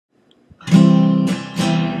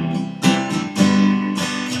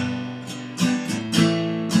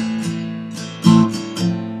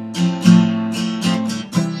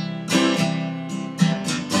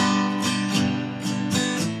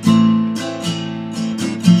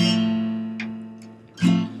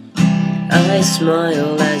I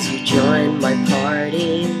smile as you join my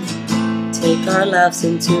party. Take our laughs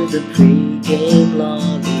into the pre-game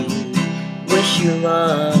lobby. Wish you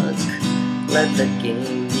luck, let the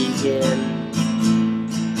game begin.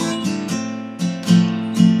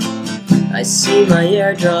 I see my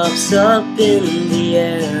airdrops up in the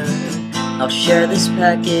air. I'll share this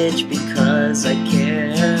package because I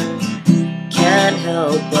care. Can't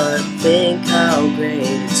help but think how great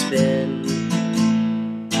it's been.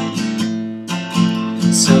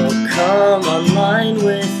 So come online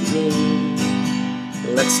with me.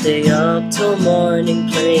 Let's stay up till morning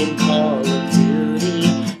playing Call of Duty.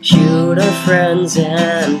 Shoot our friends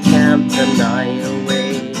and camp the night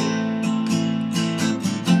away.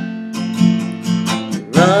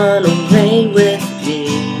 Run away with me,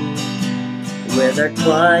 with our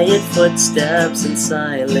quiet footsteps and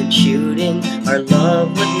silent shooting. Our love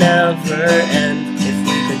would never end if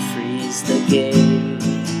we could freeze the game.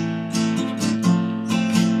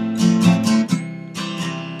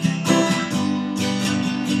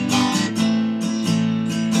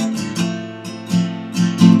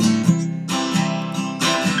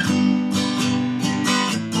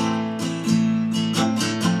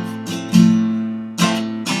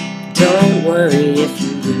 Don't worry if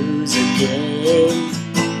you lose a game.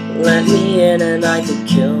 Let me in and I could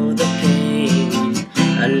kill the pain.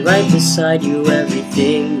 And right beside you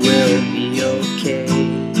everything will be okay.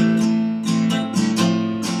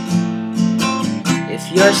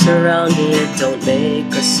 If you're surrounded, don't make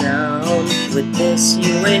a sound. With this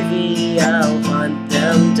UAV, I'll hunt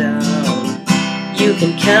them down. You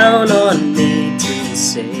can count on me to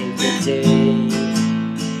save the day.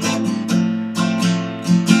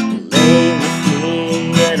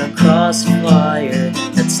 Crossfire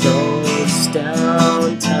that slows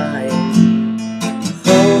down time.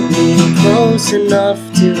 Hold me close enough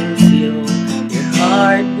to feel your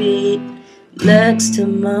heartbeat next to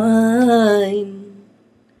mine.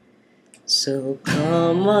 So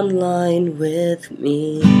come online with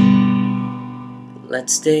me.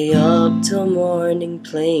 Let's stay up till morning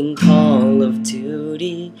playing Call of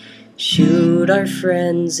Duty. Shoot our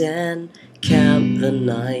friends and camp the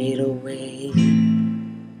night away.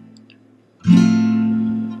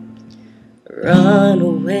 Run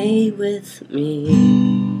away with me,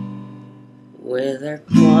 with our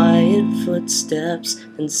quiet footsteps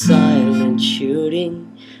and silent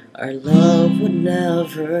shooting. Our love would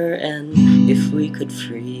never end if we could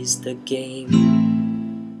freeze the game.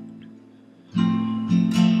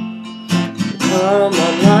 Come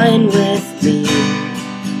online with me.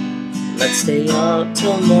 Let's stay up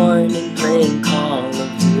till morning playing Call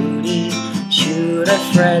of Duty. Shoot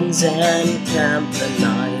our friends and camp the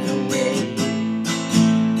night away.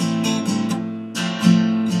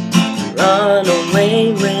 Run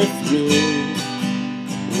away with me,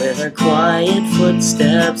 with our quiet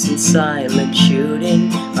footsteps and silent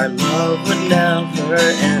shooting. Our love would never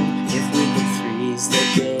end if we could freeze the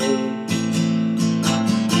game.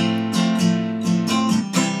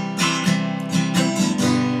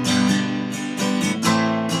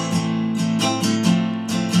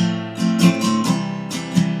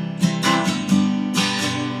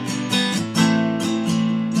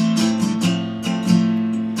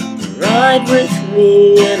 Ride with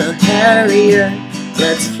me in a Harrier,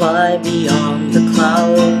 let's fly beyond the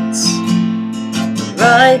clouds.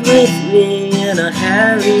 Ride with me in a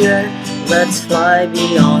Harrier, let's fly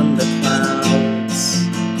beyond the clouds.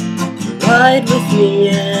 Ride with me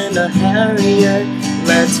in a Harrier,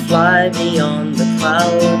 let's fly beyond the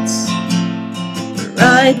clouds.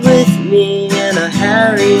 Ride with me in a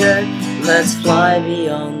Harrier, let's fly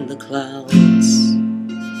beyond the clouds.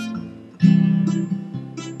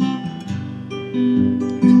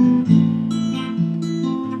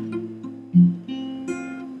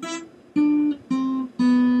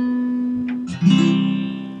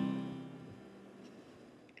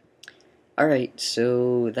 Alright,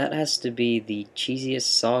 so that has to be the cheesiest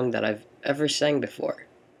song that I've ever sang before.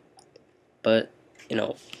 But, you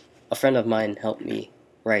know, a friend of mine helped me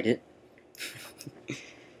write it.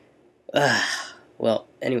 Well,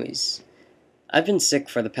 anyways, I've been sick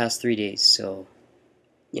for the past 3 days, so,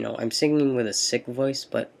 you know, I'm singing with a sick voice,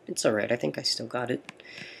 but it's alright, I think I still got it.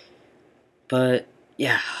 But,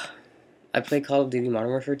 yeah, I play Call of Duty Modern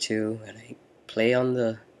Warfare 2, and I play on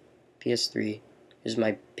the PS3. This is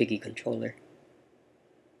my Piggy controller.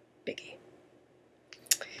 Piggy.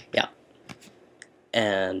 Yeah.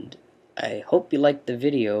 And I hope you liked the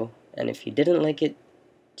video, and if you didn't like it,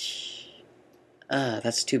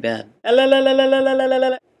 that's too bad.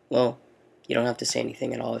 Well, you don't have to say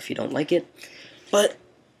anything at all if you don't like it. But,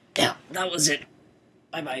 yeah, that was it.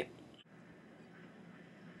 Bye-bye.